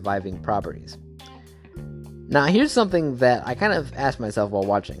its reviving properties. Now, here's something that I kind of asked myself while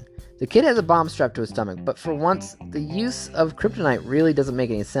watching. The kid has a bomb strapped to his stomach, but for once, the use of kryptonite really doesn't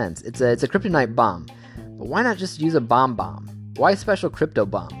make any sense. It's a kryptonite bomb, but why not just use a bomb? Why special crypto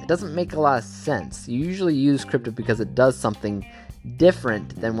bomb? It doesn't make a lot of sense. You usually use crypto because it does something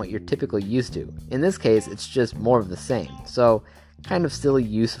different than what you're typically used to. In this case, it's just more of the same. So, kind of silly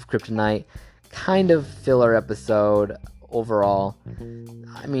use of kryptonite, kind of filler episode overall.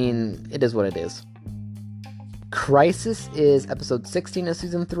 I mean, it is what it is. Crisis is episode 16 of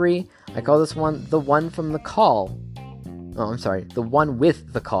season 3. I call this one the one from the call. Oh, I'm sorry, the one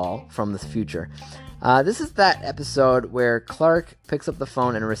with the call from the future. This is that episode where Clark picks up the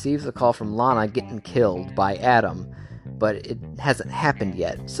phone and receives a call from Lana getting killed by Adam, but it hasn't happened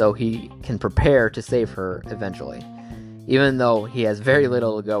yet, so he can prepare to save her eventually, even though he has very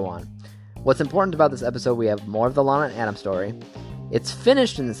little to go on. What's important about this episode, we have more of the Lana and Adam story. It's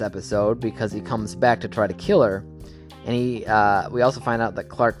finished in this episode because he comes back to try to kill her, and we also find out that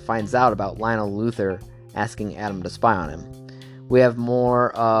Clark finds out about Lionel Luthor asking Adam to spy on him. We have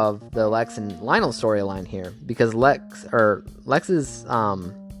more of the Lex and Lionel storyline here, because Lex is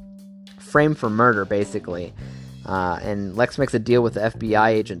framed for murder, basically, and Lex makes a deal with the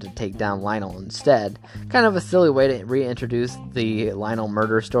FBI agent to take down Lionel instead. Kind of a silly way to reintroduce the Lionel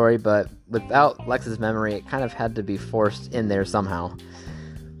murder story, but without Lex's memory, it kind of had to be forced in there somehow.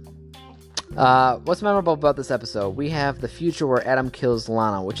 What's memorable about this episode? We have the future where Adam kills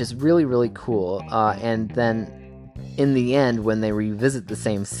Lana, which is really, really cool, and then in the end, when they revisit the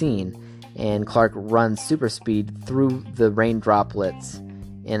same scene, and Clark runs super speed through the rain droplets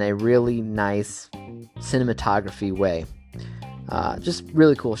in a really nice cinematography way. Just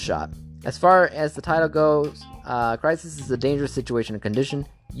really cool shot. As far as the title goes, Crisis is a dangerous situation or condition.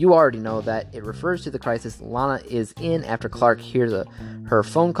 You already know that. It refers to the crisis Lana is in after Clark hears her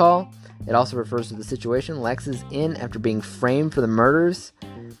phone call. It also refers to the situation Lex is in after being framed for the murders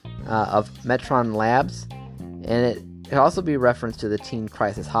of Metron Labs. And it could also be referenced to the Teen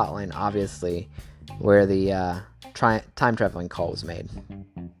Crisis Hotline, obviously, where the time traveling call was made.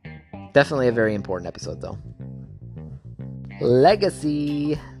 Definitely a very important episode, though.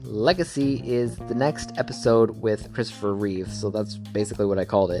 Legacy is the next episode with Christopher Reeve, so that's basically what I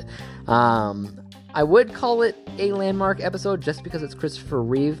called it. I would call it a landmark episode just because it's Christopher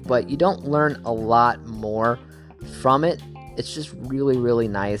Reeve, but you don't learn a lot more from it. It's just really, really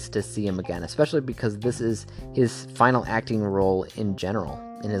nice to see him again, especially because this is his final acting role in general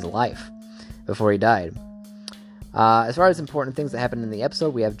in his life before he died. As far as important things that happened in the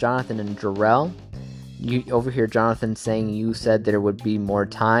episode, we have Jonathan and Jor-El. You overhear Jonathan saying you said there would be more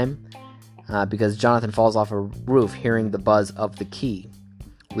time because Jonathan falls off a roof hearing the buzz of the key.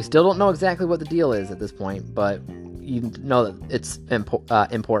 We still don't know exactly what the deal is at this point, but you know that it's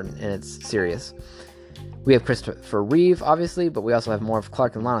important and it's serious. We have Christopher Reeve, obviously, but we also have more of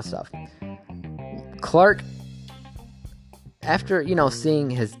Clark and Lana stuff. Clark, after, seeing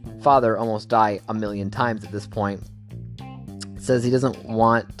his father almost die a million times at this point, says he doesn't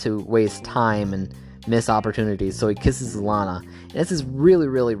want to waste time and miss opportunities, so he kisses Lana. And this is really,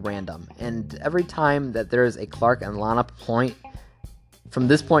 really random. And every time that there is a Clark and Lana point, from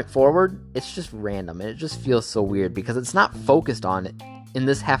this point forward, it's just random. And it just feels so weird because it's not focused on it in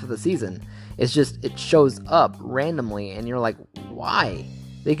this half of the season. It's just, it shows up randomly and you're like, why?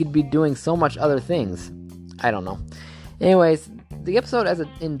 They could be doing so much other things. I don't know. Anyways, the episode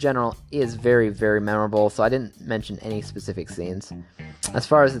in general is very, very memorable, so I didn't mention any specific scenes. As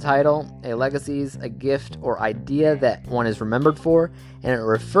far as the title, a legacy is a gift or idea that one is remembered for, and it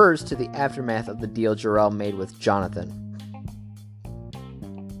refers to the aftermath of the deal Jor-El made with Jonathan.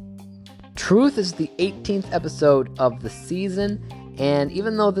 Truth is the 18th episode of the season, and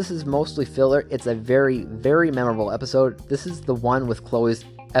even though this is mostly filler, it's a very, very memorable episode. This is the one with Chloe's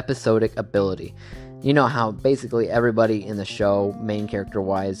episodic ability. You know how basically everybody in the show, main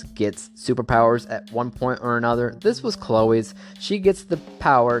character-wise, gets superpowers at one point or another? This was Chloe's. She gets the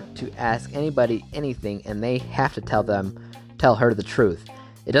power to ask anybody anything, and they have to tell her the truth.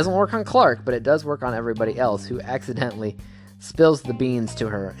 It doesn't work on Clark, but it does work on everybody else who accidentally spills the beans to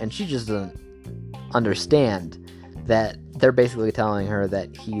her, and she just doesn't understand that they're basically telling her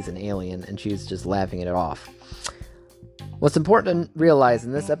that he's an alien, and she's just laughing it off. What's important to realize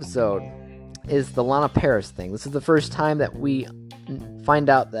in this episode is the Lana Paris thing. This is the first time that we find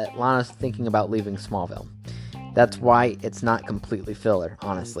out that Lana's thinking about leaving Smallville. That's why it's not completely filler,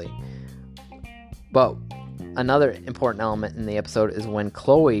 honestly. But another important element in the episode is when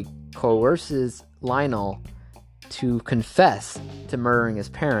Chloe coerces Lionel to confess to murdering his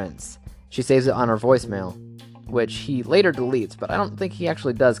parents. She saves it on her voicemail, which he later deletes, but I don't think he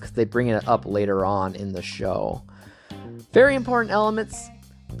actually does because they bring it up later on in the show. Very important elements,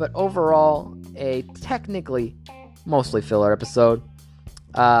 but overall, a technically mostly filler episode.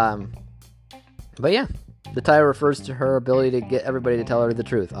 But yeah, the title refers to her ability to get everybody to tell her the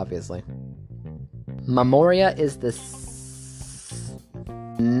truth, obviously. Memoria is the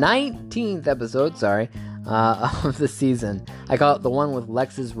 19th episode, of the season. I call it the one with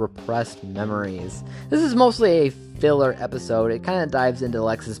Lex's repressed memories. This is mostly a filler episode. It kind of dives into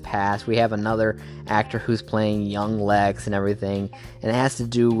Lex's past. We have another actor who's playing young Lex and everything, and it has to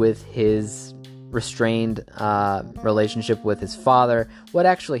do with his restrained relationship with his father, what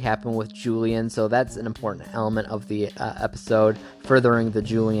actually happened with Julian, so that's an important element of the episode, furthering the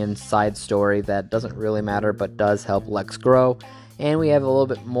Julian side story that doesn't really matter but does help Lex grow. And we have a little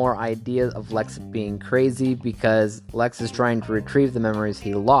bit more ideas of Lex being crazy because Lex is trying to retrieve the memories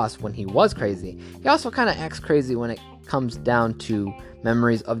he lost when he was crazy. He also kind of acts crazy when it comes down to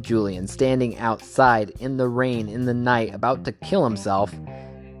memories of Julian standing outside in the rain in the night about to kill himself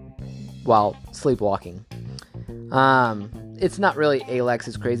while sleepwalking. It's not really a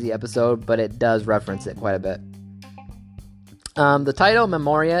Lex's crazy episode, but it does reference it quite a bit. The title,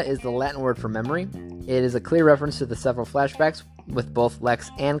 Memoria, is the Latin word for memory. It is a clear reference to the several flashbacks with both Lex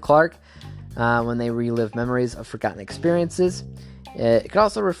and Clark when they relive memories of forgotten experiences. It could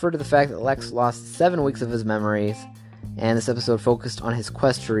also refer to the fact that Lex lost 7 weeks of his memories, and this episode focused on his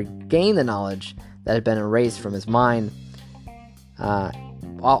quest to regain the knowledge that had been erased from his mind.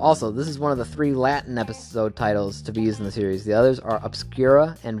 Also, this is one of the 3 Latin episode titles to be used in the series. The others are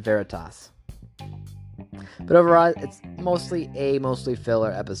Obscura and Veritas. But overall, it's mostly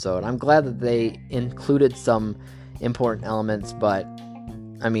filler episode. I'm glad that they included some important elements, but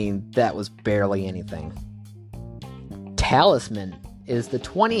I mean, that was barely anything. Talisman is the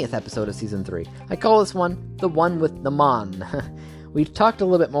 20th episode of Season 3. I call this one the one with Naman. We've talked a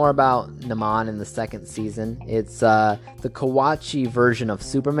little bit more about Naman in the 2nd season. It's the Kawachi version of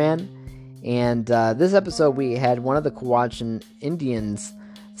Superman. And this episode, we had one of the Kawachan Indians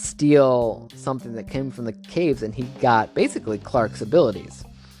steal something that came from the caves, and he got basically Clark's abilities.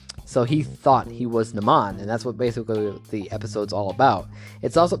 So he thought he was Naman, and that's what basically the episode's all about.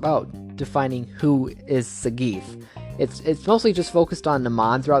 It's also about defining who is Sagith. It's mostly just focused on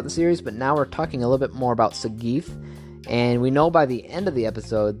Naman throughout the series, but now we're talking a little bit more about Sagith. And we know by the end of the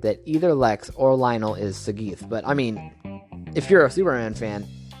episode that either Lex or Lionel is Sagith. But, I mean, if you're a Superman fan,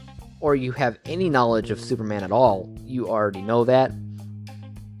 or you have any knowledge of Superman at all, you already know that.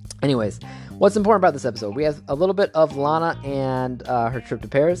 Anyways, what's important about this episode? We have a little bit of Lana and her trip to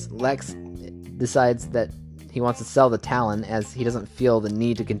Paris. Lex decides that he wants to sell the Talon as he doesn't feel the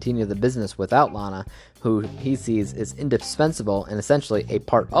need to continue the business without Lana, who he sees is indispensable and essentially a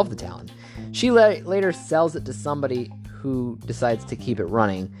part of the Talon. She later sells it to somebody who decides to keep it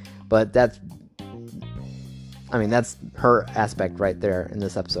running, but that's her aspect right there in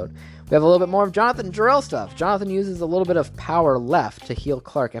this episode. We have a little bit more of Jonathan and Jor-El stuff. Jonathan uses a little bit of power left to heal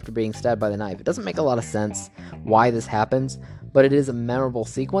Clark after being stabbed by the knife. It doesn't make a lot of sense why this happens, but it is a memorable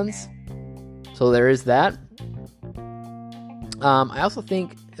sequence. So there is that. I also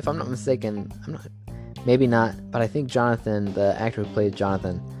think, if I'm not mistaken, maybe not, but I think Jonathan, the actor who played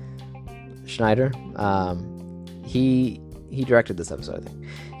Jonathan Schneider, he directed this episode, I think.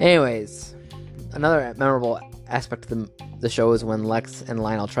 Anyways, another memorable aspect of the show is when Lex and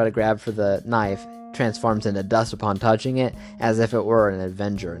Lionel try to grab for the knife, transforms into dust upon touching it, as if it were an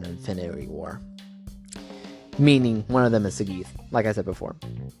Avenger in Infinity War. Meaning one of them is Sagith, like I said before.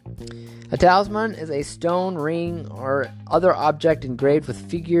 A talisman is a stone, ring, or other object engraved with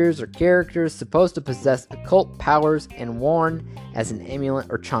figures or characters supposed to possess occult powers and worn as an amulet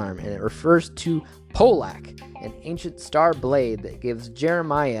or charm, and it refers to Polak, an ancient star blade that gives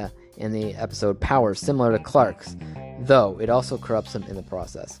Jeremiah in the episode powers similar to Clark's, though it also corrupts him in the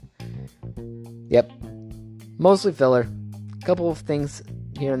process. Yep, mostly filler. A couple of things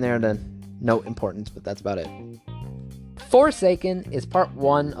here and there to note importance, but that's about it. Forsaken is part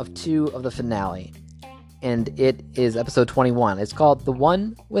 1 of 2 of the finale, and it is episode 21. It's called The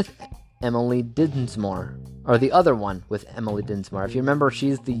One with Emily Dinsmore, or The Other One with Emily Dinsmore. If you remember,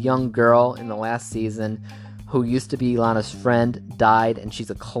 she's the young girl in the last season who used to be Lana's friend, died, and she's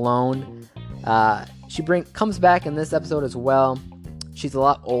a clone. She comes back in this episode as well. She's a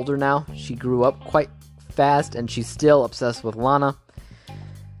lot older now. She grew up quite fast, and she's still obsessed with Lana.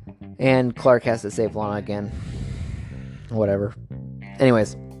 And Clark has to save Lana again. Whatever.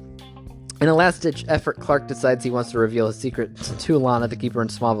 Anyways, in a last-ditch effort, Clark decides he wants to reveal his secret to Lana to keep her in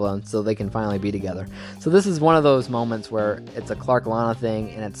Smallville so they can finally be together. So this is one of those moments where it's a Clark-Lana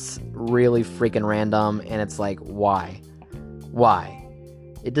thing, and it's really freaking random, and it's like, why? Why?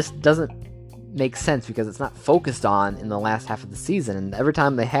 It just doesn't make sense because it's not focused on in the last half of the season, and every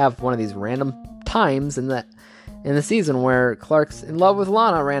time they have one of these random times in the season where Clark's in love with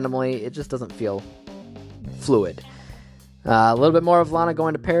Lana randomly, it just doesn't feel fluid. A little bit more of Lana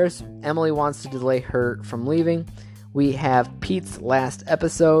going to Paris. Emily wants to delay her from leaving. We have Pete's last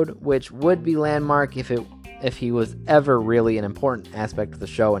episode, which would be landmark if he was ever really an important aspect of the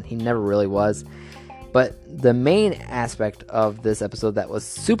show, and he never really was. But the main aspect of this episode that was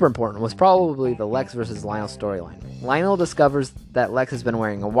super important was probably the Lex versus Lionel storyline. Lionel discovers that Lex has been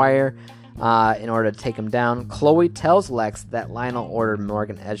wearing a wire in order to take him down. Chloe tells Lex that Lionel ordered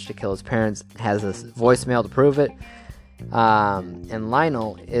Morgan Edge to kill his parents, has this voicemail to prove it. And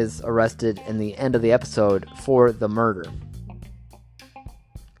Lionel is arrested in the end of the episode for the murder.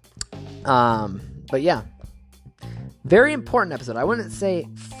 But yeah, very important episode. I wouldn't say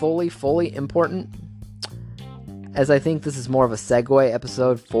fully important, as I think this is more of a segue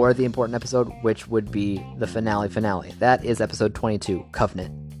episode for the important episode, which would be the finale. That is episode 22,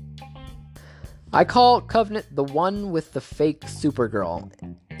 Covenant. I call Covenant the one with the fake Supergirl.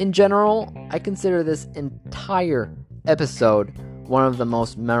 In general, I consider this entire episode one of the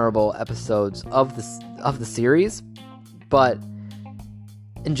most memorable episodes of the series, but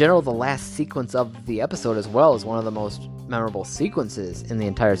in general, the last sequence of the episode as well is one of the most memorable sequences in the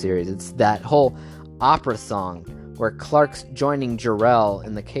entire series. It's that whole opera song where Clark's joining Jor-El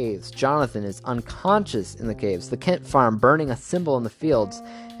in the caves. Jonathan is unconscious in the caves. The Kent farm burning a symbol in the fields,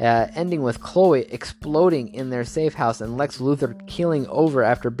 ending with Chloe exploding in their safe house and Lex Luthor keeling over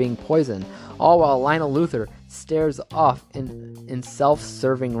after being poisoned, all while Lionel Luthor stares off in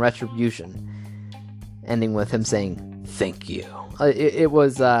self-serving retribution, ending with him saying, "Thank you." It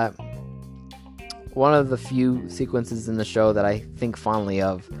was one of the few sequences in the show that I think fondly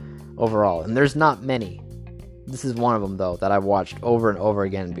of overall, and there's not many. This is one of them, though, that I've watched over and over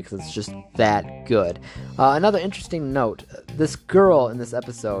again because it's just that good. Another interesting note, this girl in this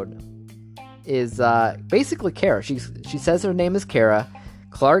episode is basically Kara. She says her name is Kara.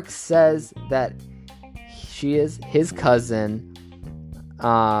 Clark says that she is his cousin,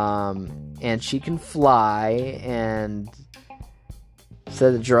 and she can fly, and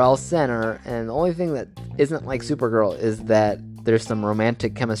said that Jor-El sent her, and the only thing that isn't like Supergirl is that there's some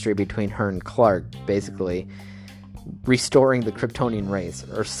romantic chemistry between her and Clark, basically restoring the Kryptonian race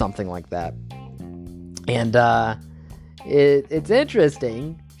or something like that. And it's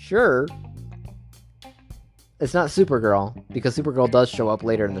interesting, sure. It's not Supergirl, because Supergirl does show up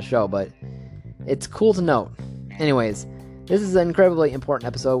later in the show, but it's cool to note. Anyways, this is an incredibly important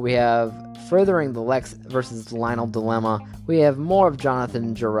episode. We have furthering the Lex versus Lionel dilemma. We have more of Jonathan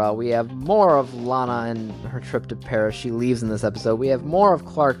and Jor-El. We have more of Lana and her trip to Paris. She leaves in this episode. We have more of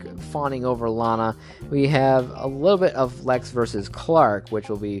Clark fawning over Lana. We have a little bit of Lex versus Clark, which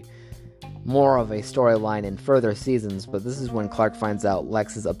will be more of a storyline in further seasons, but this is when Clark finds out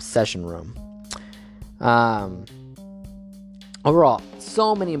Lex's obsession room. Overall,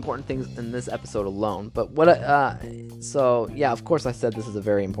 so many important things in this episode alone, but so yeah, of course I said this is a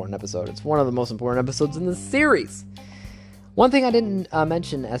very important episode. It's one of the most important episodes in the series. One thing I didn't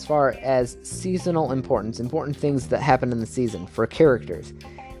mention as far as seasonal importance, important things that happen in the season for characters.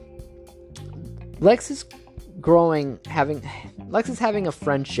 Lex is having a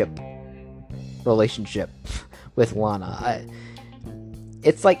friendship relationship with Lana.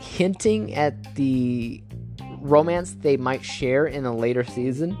 It's like hinting at the romance they might share in a later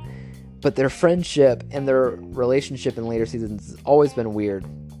season, but their friendship and their relationship in later seasons has always been weird.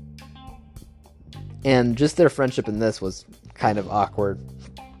 And just their friendship in this was kind of awkward,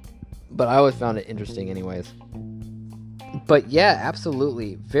 but I always found it interesting anyways. But yeah,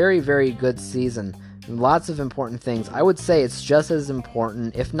 absolutely. Very, very good season. Lots of important things. I would say it's just as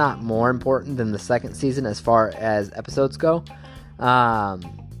important, if not more important, than the second season as far as episodes go.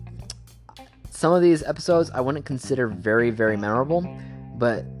 Some of these episodes I wouldn't consider very, very memorable,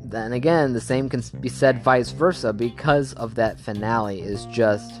 but then again, the same can be said vice versa, because of that finale is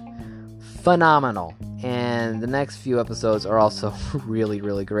just phenomenal. And the next few episodes are also really,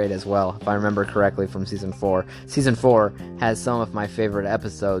 really great as well, if I remember correctly, from Season 4. Season 4 has some of my favorite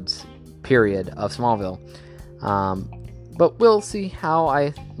episodes, period, of Smallville. But we'll see how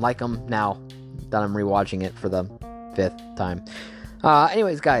I like them now that I'm rewatching it for the 5th time.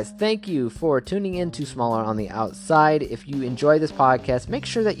 Anyways, guys, thank you for tuning in to Smaller on the Outside. If you enjoy this podcast, make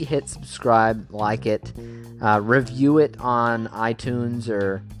sure that you hit subscribe, like it, review it on iTunes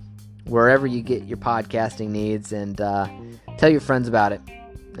or wherever you get your podcasting needs, and tell your friends about it.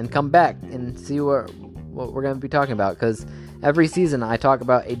 And come back and see what we're going to be talking about, because every season I talk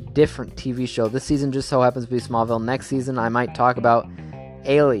about a different TV show. This season just so happens to be Smallville. Next season I might talk about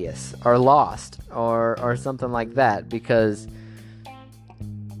Alias or Lost or something like that, because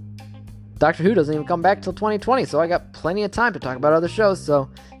Doctor Who doesn't even come back till 2020, so I got plenty of time to talk about other shows, so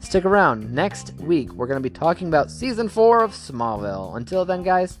stick around. Next week, we're going to be talking about Season 4 of Smallville. Until then,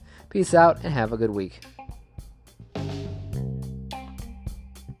 guys, peace out and have a good week.